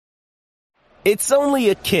It's only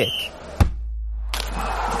a kick,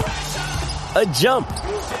 a jump,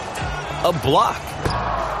 a block.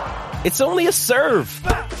 It's only a serve.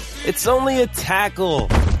 It's only a tackle,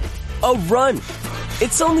 a run.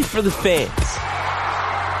 It's only for the fans.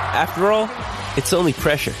 After all, it's only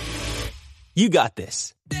pressure. You got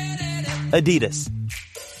this. Adidas.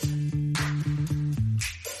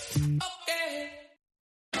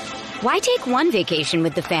 Why take one vacation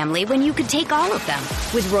with the family when you could take all of them?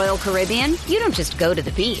 With Royal Caribbean, you don't just go to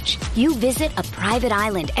the beach. You visit a private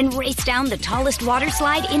island and race down the tallest water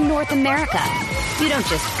slide in North America. You don't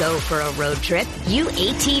just go for a road trip. You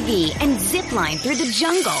ATV and zip line through the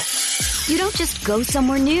jungle. You don't just go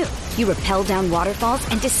somewhere new. You rappel down waterfalls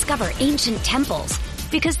and discover ancient temples.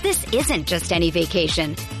 Because this isn't just any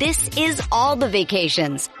vacation. This is all the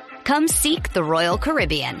vacations. Come seek the Royal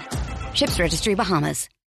Caribbean. Ships Registry, Bahamas.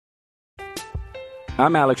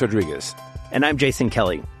 I'm Alex Rodriguez. And I'm Jason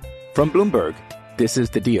Kelly. From Bloomberg, this is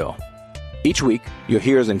The Deal. Each week, you'll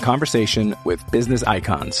hear us in conversation with business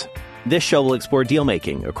icons. This show will explore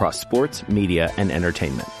deal-making across sports, media, and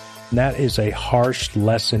entertainment. That is a harsh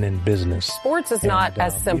lesson in business. Sports is not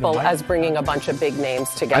as simple as bringing a bunch of big names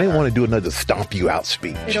together. I didn't want to do another stomp you out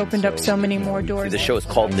speech. It opened up so many more doors. The show is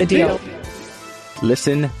called The Deal.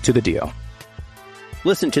 Listen to The Deal.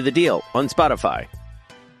 Listen to The Deal on Spotify.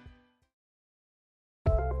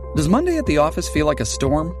 Does Monday at the office feel like a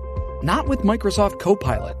storm? Not with Microsoft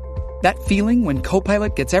Copilot. That feeling when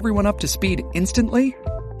Copilot gets everyone up to speed instantly?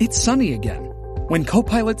 It's sunny again. When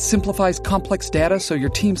Copilot simplifies complex data so your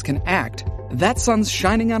teams can act, that sun's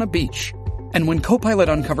shining on a beach. And when Copilot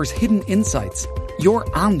uncovers hidden insights, you're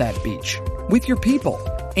on that beach with your people,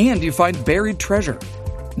 and you find buried treasure.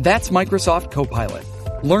 That's Microsoft Copilot.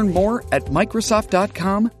 Learn more at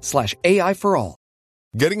Microsoft.com/AI for all.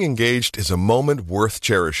 Getting engaged is a moment worth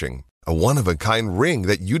cherishing. A one-of-a-kind ring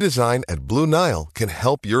that you design at Blue Nile can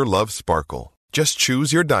help your love sparkle. Just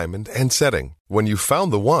choose your diamond and setting. When you've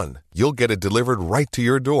found the one, you'll get it delivered right to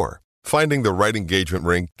your door. Finding the right engagement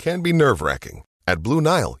ring can be nerve-wracking. At Blue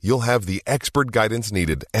Nile, you'll have the expert guidance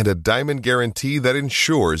needed and a diamond guarantee that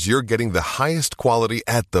ensures you're getting the highest quality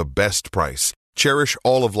at the best price. Cherish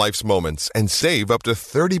all of life's moments and save up to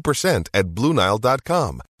 30% at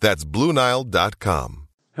BlueNile.com. That's BlueNile.com.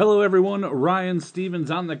 Hello, everyone. Ryan Stevens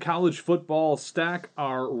on the college football stack.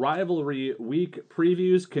 Our rivalry week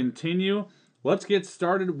previews continue. Let's get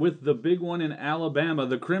started with the big one in Alabama.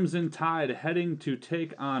 The Crimson Tide heading to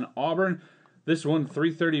take on Auburn. This one,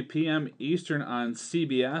 3:30 p.m. Eastern on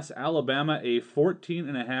CBS. Alabama, a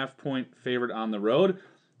 14.5-point favorite on the road.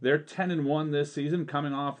 They're 10-1 this season,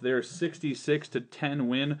 coming off their 66-10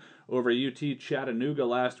 win over UT Chattanooga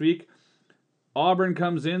last week. Auburn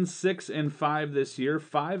comes in 6-5 this year,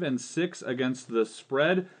 5-6 against the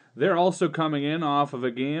spread. They're also coming in off of a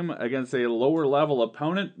game against a lower-level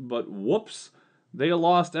opponent, but whoops, they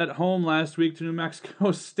lost at home last week to New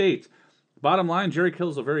Mexico State. Bottom line, Jerry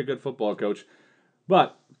Kill's a very good football coach.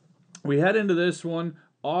 But we head into this one.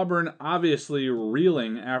 Auburn obviously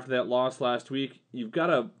reeling after that loss last week. You've got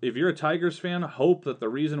to, if you're a Tigers fan, hope that the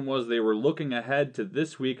reason was they were looking ahead to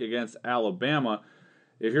this week against Alabama.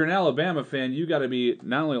 If you're an Alabama fan, you got to be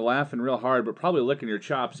not only laughing real hard, but probably licking your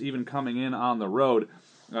chops even coming in on the road.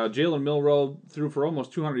 Jalen Milroe threw for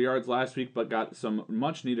almost 200 yards last week, but got some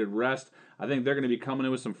much-needed rest. I think they're going to be coming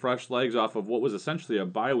in with some fresh legs off of what was essentially a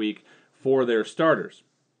bye week for their starters.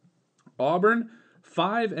 Auburn,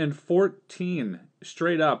 5-14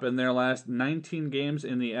 straight up in their last 19 games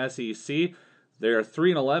in the SEC. They're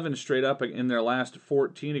 3-11 straight up in their last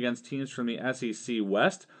 14 against teams from the SEC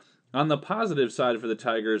West. On the positive side for the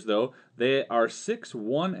Tigers, though, they are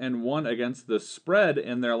 6-1-1 against the spread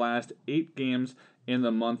in their last 8 games in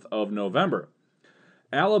the month of November.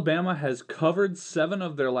 Alabama has covered 7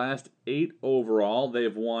 of their last 8 overall.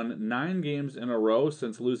 They've won 9 games in a row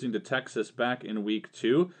since losing to Texas back in week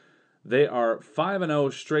 2. They are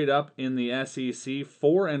 5-0 straight up in the SEC,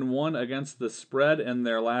 4-1 against the spread in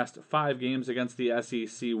their last 5 games against the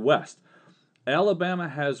SEC West. Alabama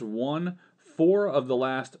has won 4 of the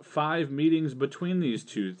last 5 meetings between these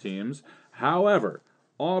two teams. However,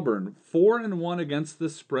 Auburn 4-1 against the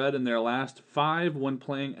spread in their last 5 when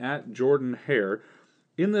playing at Jordan-Hare.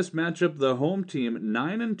 In this matchup, the home team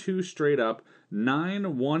 9-2 straight up,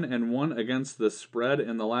 9-1-1 against the spread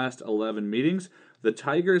in the last 11 meetings. The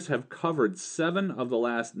Tigers have covered 7 of the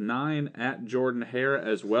last 9 at Jordan-Hare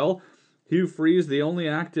as well. Hugh Freeze, the only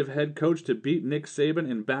active head coach to beat Nick Saban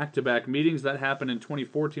in back-to-back meetings. That happened in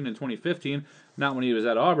 2014 and 2015, not when he was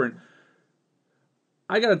at Auburn.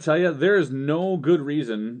 I got to tell you, there is no good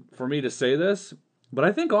reason for me to say this, But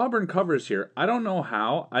I think Auburn covers here. I don't know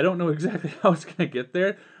how. I don't know exactly how it's going to get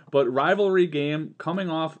there. But rivalry game coming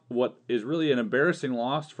off what is really an embarrassing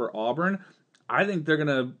loss for Auburn. I think they're going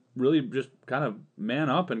to really just kind of man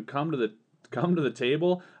up and come to the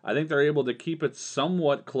table. I think they're able to keep it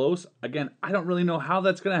somewhat close. Again, I don't really know how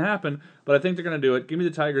that's going to happen, but I think they're going to do it. Give me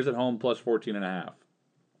the Tigers at home plus 14.5.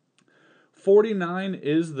 49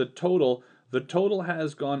 is the total. The total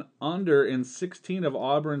has gone under in 16 of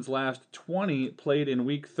Auburn's last 20 played in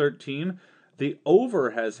Week 13. The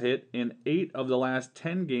over has hit in 8 of the last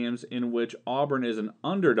 10 games in which Auburn is an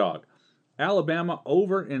underdog. Alabama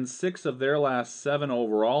over in 6 of their last 7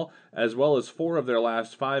 overall, as well as 4 of their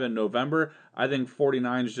last 5 in November. I think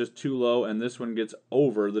 49 is just too low, and this one gets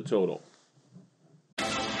over the total.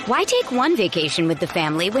 Why take one vacation with the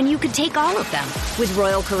family when you could take all of them? With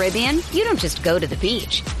Royal Caribbean, you don't just go to the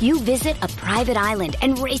beach. You visit a private island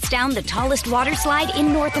and race down the tallest water slide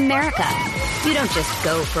in North America. You don't just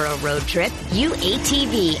go for a road trip. You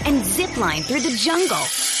ATV and zip line through the jungle.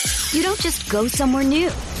 You don't just go somewhere new.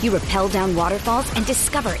 You rappel down waterfalls and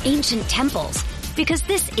discover ancient temples. Because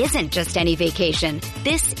this isn't just any vacation.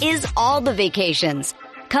 This is all the vacations.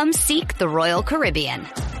 Come seek the Royal Caribbean.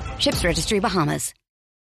 Ships Registry, Bahamas.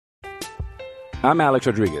 I'm Alex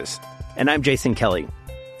Rodriguez. And I'm Jason Kelly.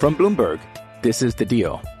 From Bloomberg, this is The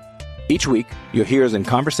Deal. Each week, you'll hear us in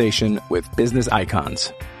conversation with business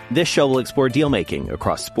icons. This show will explore deal-making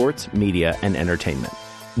across sports, media, and entertainment.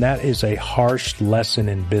 That is a harsh lesson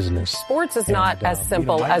in business. Sports is not as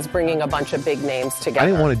simple as bringing a bunch of big names together. I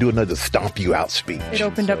didn't want to do another stomp you out speech. It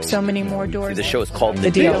opened up so many more doors. The show is called The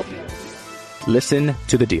Deal. Listen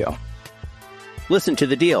to The Deal. Listen to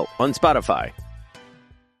The Deal on Spotify.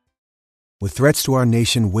 With threats to our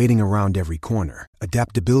nation waiting around every corner,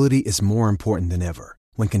 adaptability is more important than ever.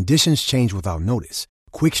 When conditions change without notice,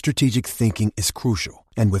 quick strategic thinking is crucial.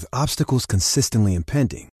 And with obstacles consistently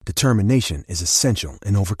impending, determination is essential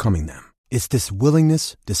in overcoming them. It's this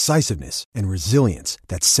willingness, decisiveness, and resilience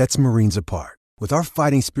that sets Marines apart. With our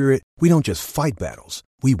fighting spirit, we don't just fight battles,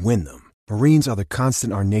 we win them. Marines are the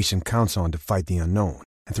constant our nation counts on to fight the unknown.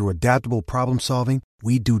 And through adaptable problem solving,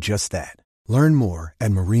 we do just that. Learn more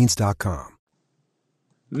at marines.com.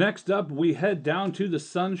 Next up, we head down to the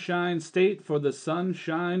Sunshine State for the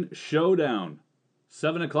Sunshine Showdown.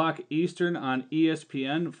 7 o'clock Eastern on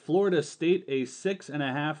ESPN. Florida State, a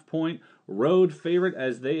 6.5-point road favorite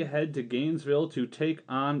as they head to Gainesville to take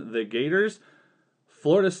on the Gators.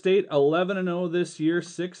 Florida State 11-0 this year,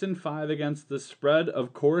 6-5 against the spread.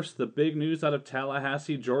 Of course, the big news out of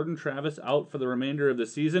Tallahassee, Jordan Travis out for the remainder of the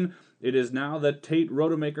season. It is now the Tate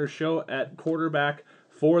Rodemaker show at quarterback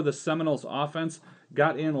for the Seminoles offense.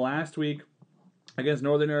 Got in last week against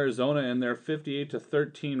Northern Arizona in their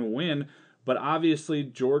 58-13 win. But obviously,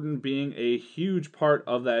 Jordan being a huge part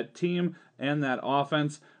of that team and that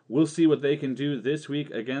offense, we'll see what they can do this week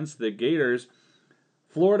against the Gators.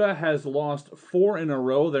 Florida has lost 4 in a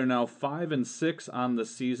row. They're now 5-6 on the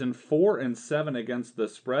season, 4-7 against the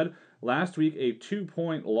spread. Last week, a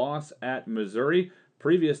 2-point loss at Missouri.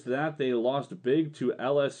 Previous to that, they lost big to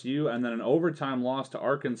LSU and then an overtime loss to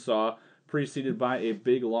Arkansas, preceded by a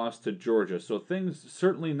big loss to Georgia. So things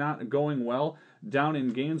certainly not going well down in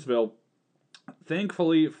Gainesville.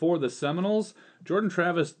 Thankfully for the Seminoles, Jordan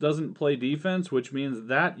Travis doesn't play defense, which means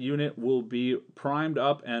that unit will be primed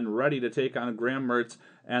up and ready to take on Graham Mertz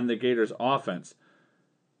and the Gators offense.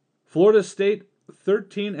 Florida State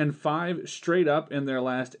 13-5 straight up in their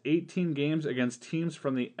last 18 games against teams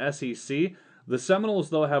from the SEC. The Seminoles,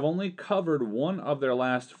 though, have only covered 1 of their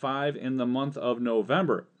last 5 in the month of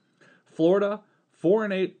November. Florida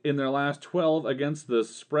 4-8 in their last 12 against the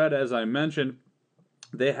spread, as I mentioned.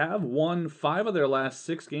 They have won 5 of their last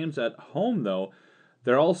 6 games at home, though.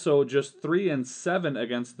 They're also just 3-7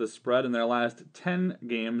 against the spread in their last 10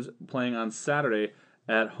 games playing on Saturday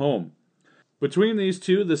at home. Between these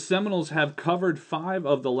two, the Seminoles have covered 5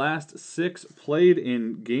 of the last 6 played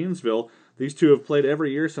in Gainesville. These two have played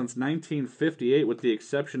every year since 1958, with the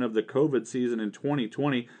exception of the COVID season in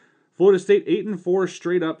 2020. Florida State 8-4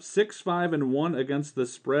 straight up, 6-5-1 against the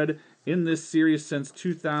spread in this series since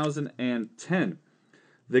 2010.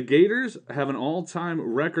 The Gators have an all-time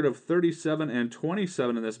record of 37-27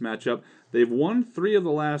 in this matchup. They've won 3 of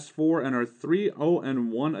the last 4 and are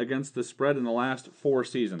 3-0-1 against the spread in the last 4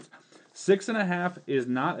 seasons. 6.5 is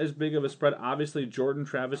not as big of a spread, obviously Jordan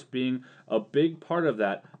Travis being a big part of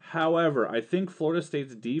that. However, I think Florida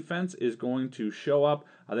State's defense is going to show up.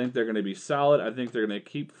 I think they're going to be solid. I think they're going to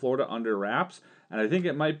keep Florida under wraps. And I think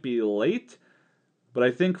it might be late, but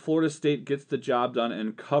I think Florida State gets the job done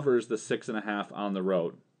and covers the 6.5 on the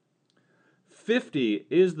road. 50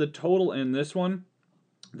 is the total in this one.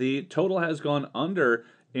 The total has gone under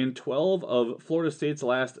in 12 of Florida State's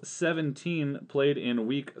last 17 played in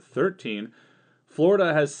Week 13.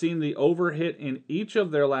 Florida has seen the over hit in each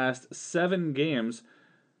of their last 7 games,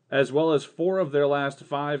 as well as 4 of their last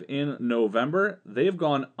 5 in November. They've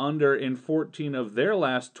gone under in 14 of their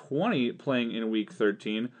last 20 playing in Week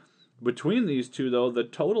 13. Between these two, though, the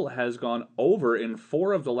total has gone over in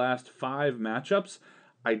 4 of the last 5 matchups.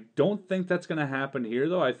 I don't think that's going to happen here,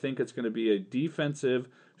 though. I think it's going to be a defensive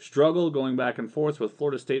struggle going back and forth with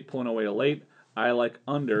Florida State pulling away late. I like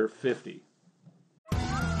under 50.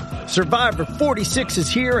 Survivor 46 is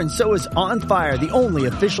here, and so is On Fire, the only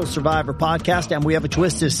official Survivor podcast, and we have a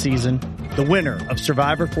twist this season. The winner of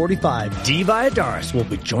Survivor 45, Dee Valladares, will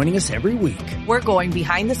be joining us every week. We're going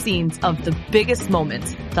behind the scenes of the biggest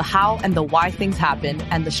moments, the how and the why things happen,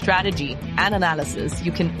 and the strategy and analysis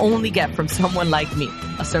you can only get from someone like me,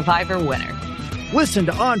 a Survivor winner. Listen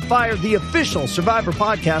to On Fire, the official Survivor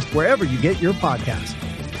podcast, wherever you get your podcast.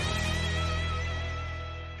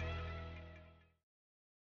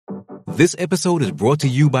 This episode is brought to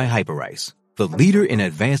you by Hyperice, the leader in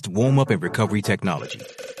advanced warm-up and recovery technology.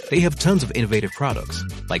 They have tons of innovative products,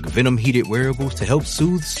 like Venom-heated wearables to help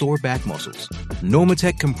soothe sore back muscles,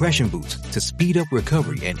 Normatec compression boots to speed up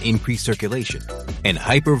recovery and increase circulation, and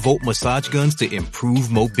Hypervolt massage guns to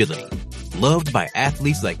improve mobility. Loved by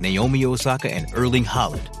athletes like Naomi Osaka and Erling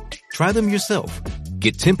Haaland. Try them yourself.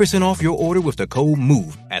 Get 10% off your order with the code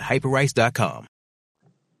MOVE at Hyperice.com.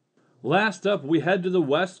 Last up, we head to the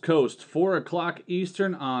West Coast, 4 o'clock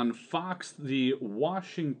Eastern on Fox. The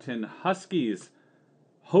Washington Huskies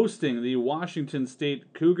hosting the Washington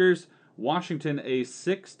State Cougars. Washington, a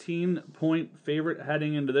 16-point favorite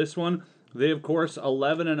heading into this one. They, of course,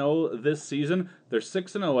 11-0 this season. They're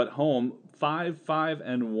 6-0 at home,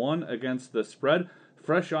 5-5-1 against the spread,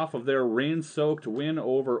 fresh off of their rain-soaked win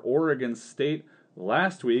over Oregon State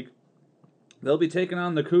last week. They'll be taking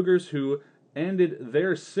on the Cougars, who ended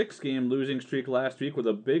their 6-game losing streak last week with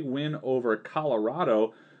a big win over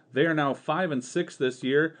Colorado. They are now 5-6 this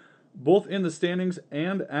year, both in the standings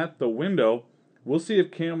and at the window. We'll see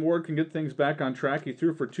if Cam Ward can get things back on track. He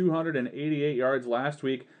threw for 288 yards last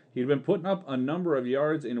week. He'd been putting up a number of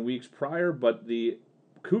yards in weeks prior, but the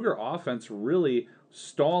Cougar offense really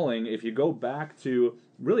stalling. If you go back to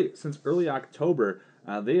really since early October,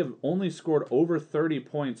 they have only scored over 30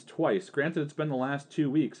 points twice. Granted, it's been the last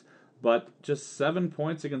 2 weeks, but just 7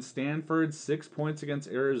 points against Stanford, 6 points against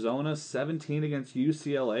Arizona, 17 against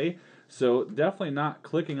UCLA. So definitely not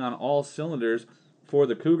clicking on all cylinders for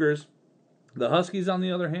the Cougars. The Huskies, on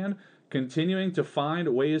the other hand, continuing to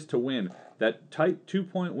find ways to win. That tight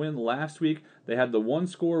 2-point win last week. They had the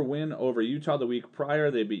 1-score win over Utah the week prior.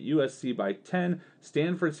 They beat USC by 10.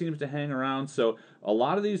 Stanford seems to hang around. So a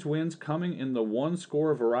lot of these wins coming in the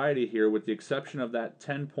 1-score variety here, with the exception of that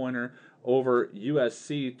 10-pointer over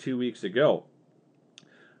USC 2 weeks ago.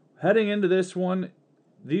 Heading into this one,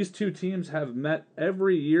 these two teams have met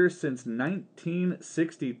every year since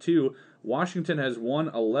 1962. Washington has won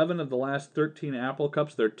 11 of the last 13 Apple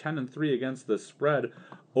Cups. They're 10-3 against the spread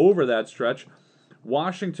over that stretch.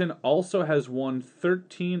 Washington also has won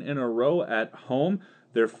 13 in a row at home.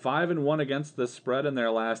 They're 5-1 against the spread in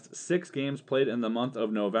their last 6 games played in the month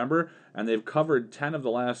of November, and they've covered 10 of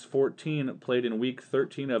the last 14 played in Week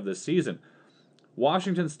 13 of the season.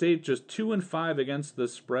 Washington State just 2-5 against the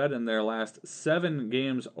spread in their last 7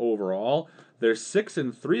 games overall. They're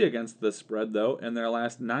 6-3 against the spread, though, in their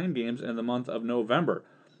last 9 games in the month of November.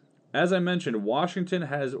 As I mentioned, Washington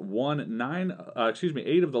has won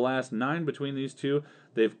 8 of the last 9 between these two.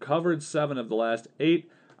 They've covered 7 of the last 8.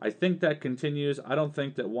 I think that continues. I don't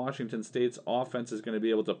think that Washington State's offense is going to be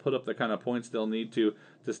able to put up the kind of points they'll need to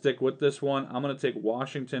stick with this one. I'm going to take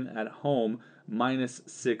Washington at home minus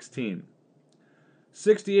 16.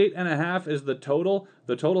 68.5 is the total.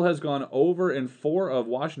 The total has gone over in 4 of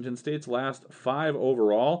Washington State's last 5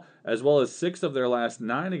 overall, as well as 6 of their last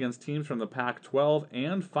 9 against teams from the Pac-12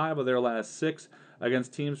 and 5 of their last 6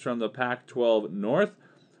 against teams from the Pac-12 North.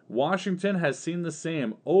 Washington has seen the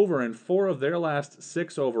same, over in 4 of their last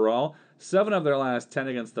 6 overall, 7 of their last 10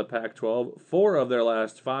 against the Pac-12, 4 of their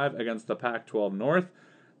last 5 against the Pac-12 North.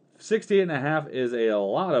 68.5 is a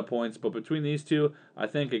lot of points, but between these two, I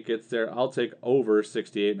think it gets there. I'll take over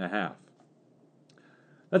 68.5.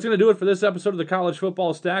 That's going to do it for this episode of the College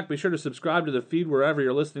Football Stack. Be sure to subscribe to the feed wherever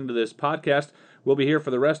you're listening to this podcast. We'll be here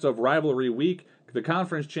for the rest of Rivalry Week, the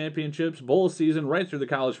conference championships, bowl season, right through the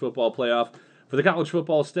college football playoff. For the College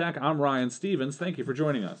Football Stack, I'm Ryan Stevens. Thank you for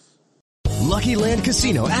joining us. Lucky Land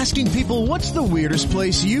Casino, asking people, what's the weirdest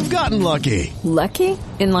place you've gotten lucky? Lucky?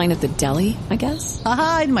 In line at the deli, I guess?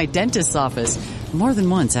 Aha, in my dentist's office. More than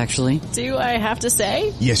once, actually. Do I have to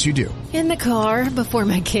say? Yes, you do. In the car before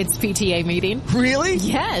my kids' PTA meeting. Really?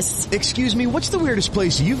 Yes. Excuse me, what's the weirdest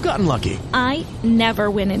place you've gotten lucky? I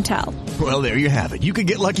never win and tell. Well, there you have it. You can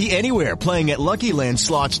get lucky anywhere, playing at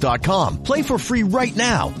LuckyLandSlots.com. Play for free right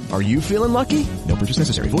now. Are you feeling lucky? No purchase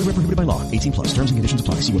necessary. Void where prohibited by law. 18 plus. Terms and conditions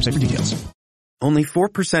apply. See website for details. Only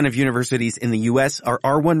 4% of universities in the U.S. are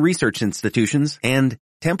R1 research institutions, and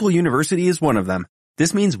Temple University is one of them.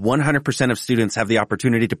 This means 100% of students have the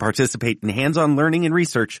opportunity to participate in hands-on learning and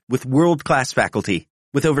research with world-class faculty.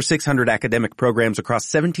 With over 600 academic programs across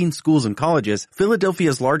 17 schools and colleges,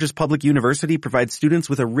 Philadelphia's largest public university provides students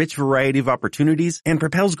with a rich variety of opportunities and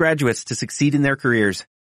propels graduates to succeed in their careers.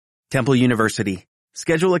 Temple University.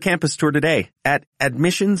 Schedule a campus tour today at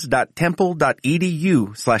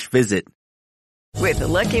admissions.temple.edu/visit. With the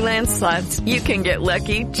Lucky Land Slots, you can get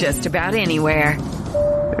lucky just about anywhere.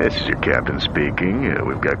 This is your captain speaking.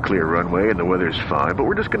 We've got clear runway and the weather's fine, but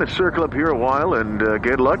we're just going to circle up here a while and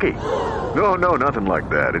get lucky. No, nothing like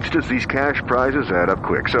that. It's just these cash prizes add up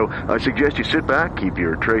quick. So I suggest you sit back, keep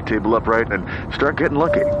your tray table upright, and start getting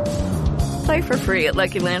lucky. Play for free at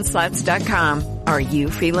LuckyLandSlots.com. Are you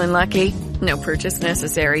feeling lucky? No purchase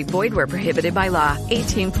necessary. Void where prohibited by law.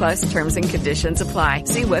 18 plus terms and conditions apply.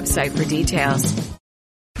 See website for details.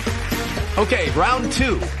 Okay, round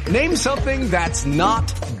two. Name something that's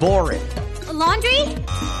not boring. A laundry?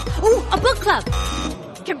 Ooh, a book club.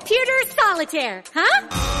 Computer solitaire, huh?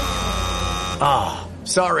 Ah,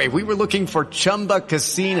 sorry, we were looking for Chumba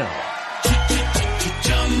Casino.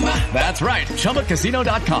 That's right,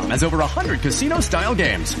 ChumbaCasino.com has over 100 casino-style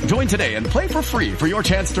games. Join today and play for free for your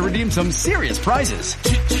chance to redeem some serious prizes.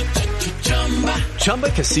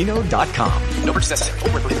 ChumbaCasino.com. No purchase necessary.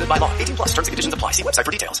 Void where prohibited by law. 18 plus terms and conditions apply. See website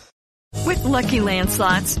for details. With Lucky Land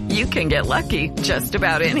Slots, you can get lucky just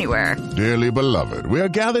about anywhere. Dearly beloved, we are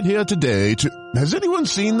gathered here today to... Has anyone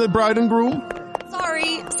seen the bride and groom?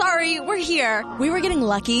 Sorry, we're here. We were getting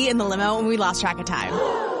lucky in the limo and we lost track of time.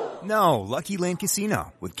 No, Lucky Land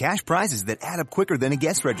Casino, with cash prizes that add up quicker than a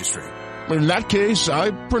guest registry. In that case,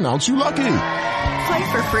 I pronounce you lucky.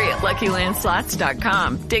 Play for free at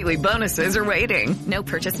LuckyLandSlots.com. Daily bonuses are waiting. No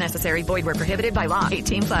purchase necessary. Void where prohibited by law.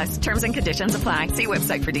 18 plus. Terms and conditions apply. See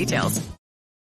website for details.